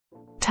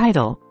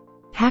Title: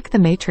 Hack the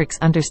Matrix: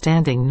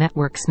 Understanding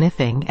Network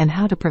Sniffing and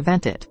How to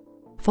Prevent It.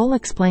 Full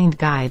explained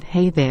guide.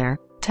 Hey there,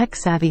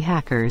 tech-savvy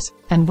hackers,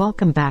 and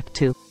welcome back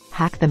to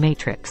Hack the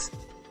Matrix.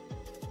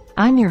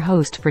 I'm your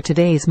host for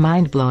today's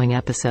mind-blowing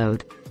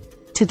episode.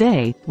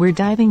 Today, we're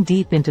diving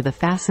deep into the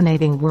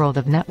fascinating world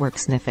of network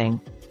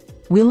sniffing.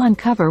 We'll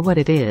uncover what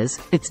it is,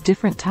 its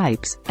different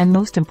types, and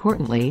most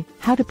importantly,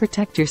 how to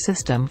protect your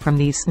system from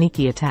these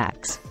sneaky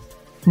attacks.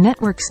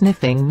 Network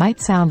sniffing might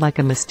sound like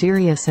a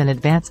mysterious and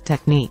advanced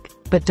technique,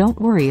 but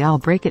don't worry, I'll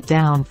break it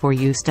down for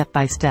you step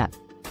by step.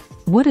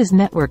 What is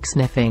network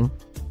sniffing?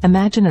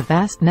 Imagine a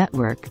vast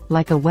network,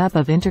 like a web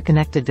of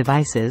interconnected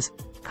devices,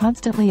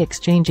 constantly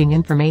exchanging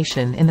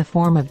information in the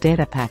form of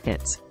data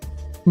packets.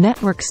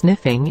 Network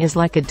sniffing is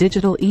like a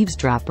digital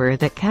eavesdropper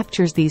that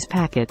captures these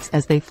packets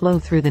as they flow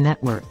through the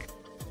network.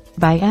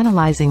 By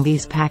analyzing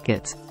these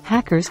packets,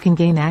 hackers can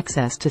gain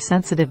access to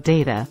sensitive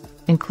data,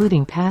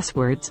 including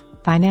passwords,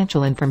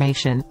 financial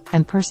information,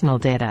 and personal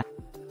data.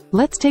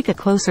 Let's take a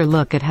closer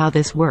look at how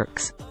this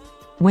works.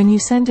 When you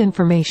send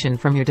information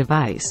from your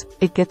device,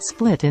 it gets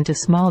split into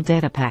small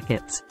data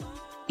packets.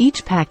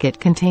 Each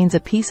packet contains a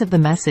piece of the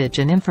message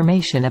and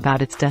information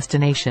about its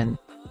destination.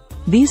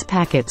 These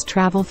packets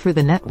travel through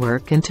the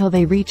network until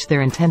they reach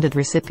their intended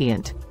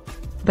recipient.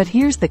 But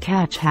here's the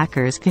catch: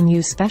 hackers can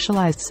use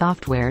specialized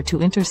software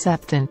to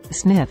intercept and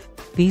sniff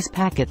these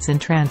packets in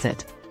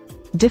transit.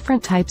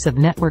 Different types of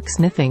network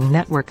sniffing.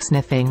 Network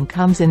sniffing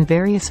comes in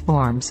various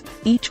forms,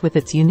 each with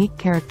its unique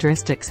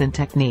characteristics and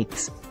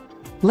techniques.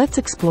 Let's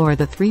explore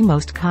the three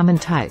most common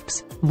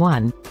types.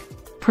 1.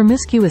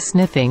 Promiscuous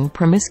sniffing.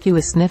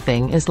 Promiscuous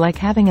sniffing is like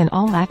having an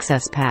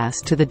all-access pass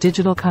to the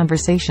digital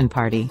conversation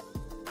party.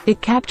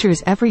 It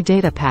captures every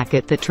data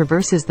packet that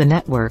traverses the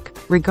network,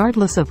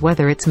 regardless of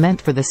whether it's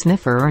meant for the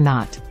sniffer or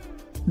not.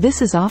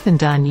 This is often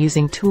done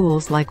using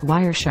tools like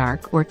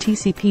Wireshark or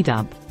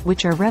TCP/dump,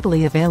 which are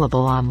readily available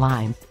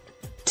online.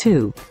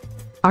 2.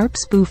 ARP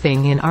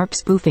spoofing. In ARP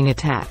spoofing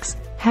attacks,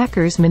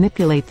 hackers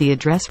manipulate the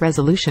address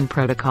resolution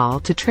protocol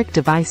to trick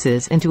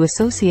devices into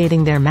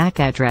associating their MAC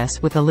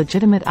address with a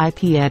legitimate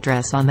IP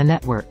address on the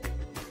network.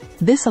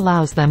 This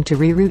allows them to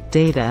reroute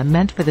data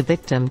meant for the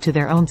victim to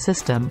their own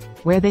system,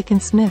 where they can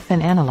sniff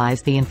and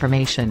analyze the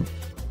information.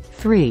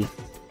 3.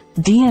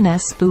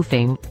 DNS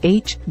spoofing.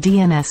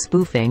 DNS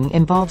spoofing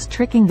involves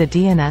tricking the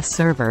DNS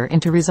server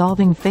into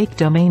resolving fake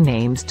domain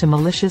names to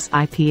malicious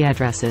IP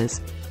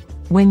addresses.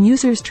 When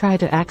users try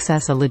to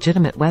access a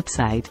legitimate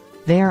website,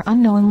 they are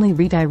unknowingly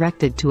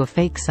redirected to a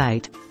fake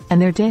site,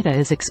 and their data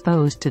is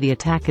exposed to the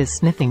attacker's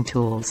sniffing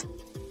tools.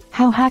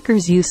 How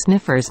hackers use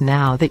sniffers.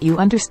 Now that you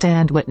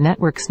understand what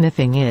network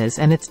sniffing is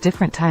and its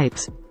different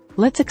types,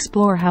 let's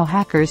explore how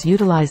hackers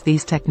utilize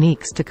these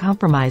techniques to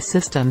compromise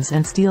systems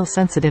and steal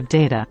sensitive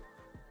data.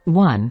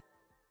 1.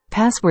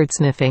 Password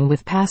sniffing.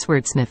 With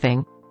password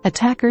sniffing,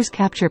 attackers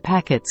capture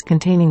packets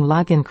containing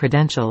login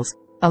credentials,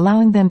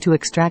 allowing them to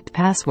extract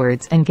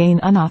passwords and gain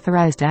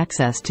unauthorized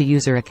access to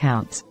user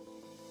accounts.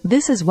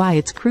 This is why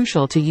it's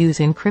crucial to use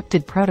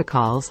encrypted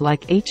protocols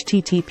like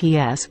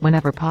HTTPS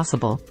whenever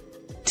possible.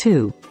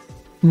 2.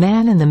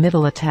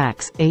 Man-in-the-middle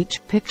attacks.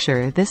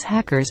 Picture this: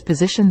 hackers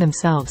position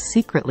themselves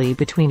secretly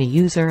between a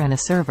user and a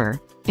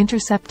server,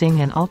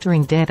 intercepting and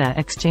altering data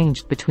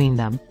exchanged between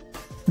them.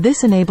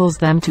 This enables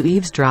them to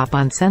eavesdrop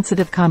on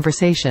sensitive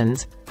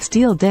conversations,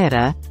 steal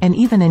data, and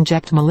even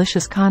inject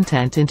malicious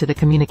content into the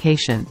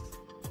communication.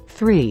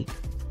 3.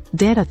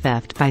 Data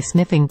theft. By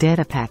sniffing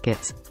data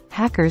packets,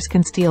 hackers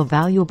can steal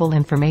valuable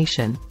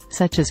information,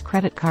 such as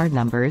credit card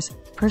numbers,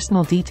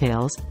 personal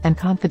details, and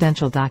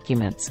confidential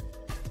documents.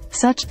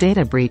 Such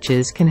data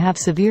breaches can have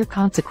severe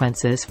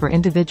consequences for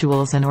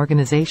individuals and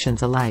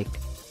organizations alike.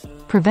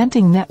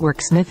 Preventing network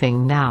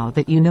sniffing. Now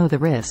that you know the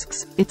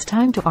risks, it's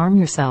time to arm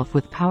yourself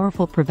with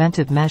powerful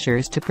preventive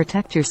measures to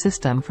protect your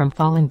system from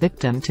falling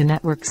victim to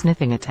network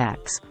sniffing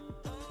attacks.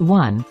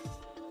 1.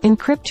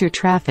 Encrypt your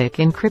traffic.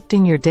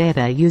 Encrypting your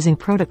data using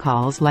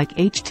protocols like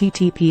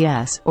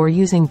HTTPS or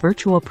using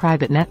virtual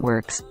private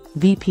networks,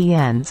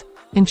 VPNs,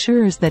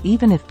 ensures that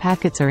even if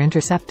packets are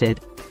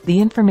intercepted, the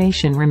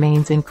information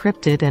remains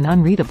encrypted and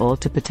unreadable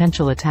to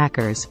potential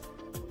attackers.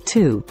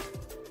 2.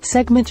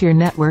 Segment your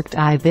network.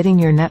 Dividing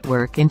your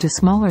network into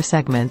smaller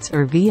segments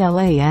or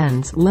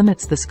VLANs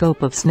limits the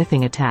scope of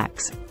sniffing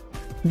attacks.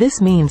 This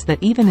means that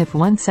even if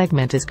one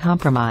segment is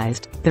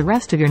compromised, the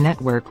rest of your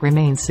network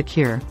remains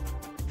secure.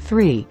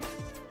 3.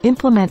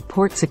 Implement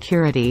port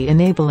security.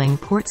 Enabling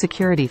port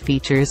security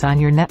features on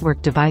your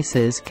network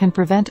devices can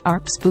prevent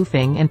ARP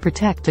spoofing and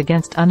protect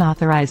against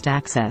unauthorized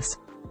access.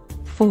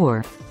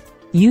 4.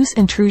 Use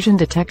intrusion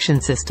detection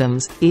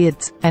systems,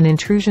 IDS, and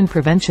intrusion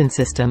prevention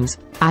systems,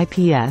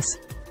 IPS.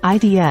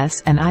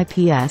 IDS and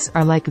IPS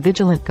are like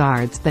vigilant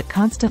guards that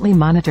constantly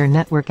monitor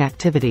network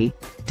activity,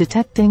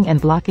 detecting and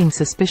blocking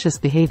suspicious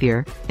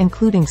behavior,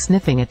 including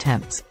sniffing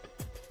attempts.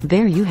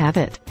 There you have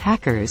it,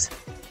 hackers.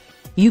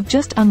 You've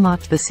just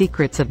unlocked the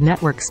secrets of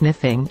network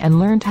sniffing and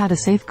learned how to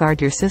safeguard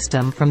your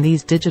system from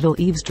these digital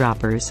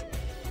eavesdroppers.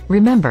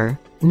 Remember,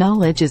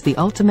 knowledge is the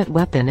ultimate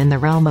weapon in the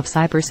realm of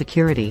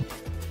cybersecurity.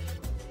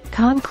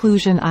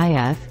 Conclusion: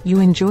 if you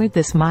enjoyed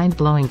this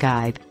mind-blowing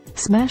guide,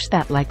 smash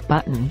that like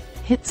button,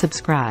 hit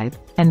subscribe,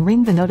 and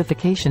ring the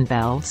notification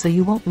bell so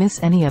you won't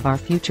miss any of our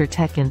future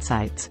tech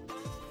insights.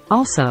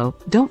 Also,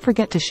 don't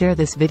forget to share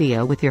this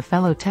video with your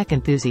fellow tech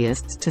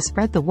enthusiasts to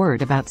spread the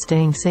word about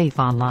staying safe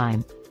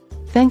online.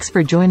 Thanks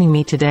for joining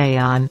me today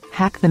on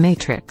Hack the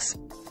Matrix.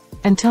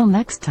 Until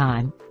next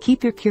time,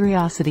 keep your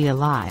curiosity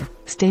alive,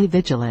 stay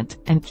vigilant,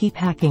 and keep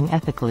hacking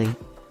ethically.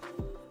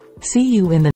 See you in the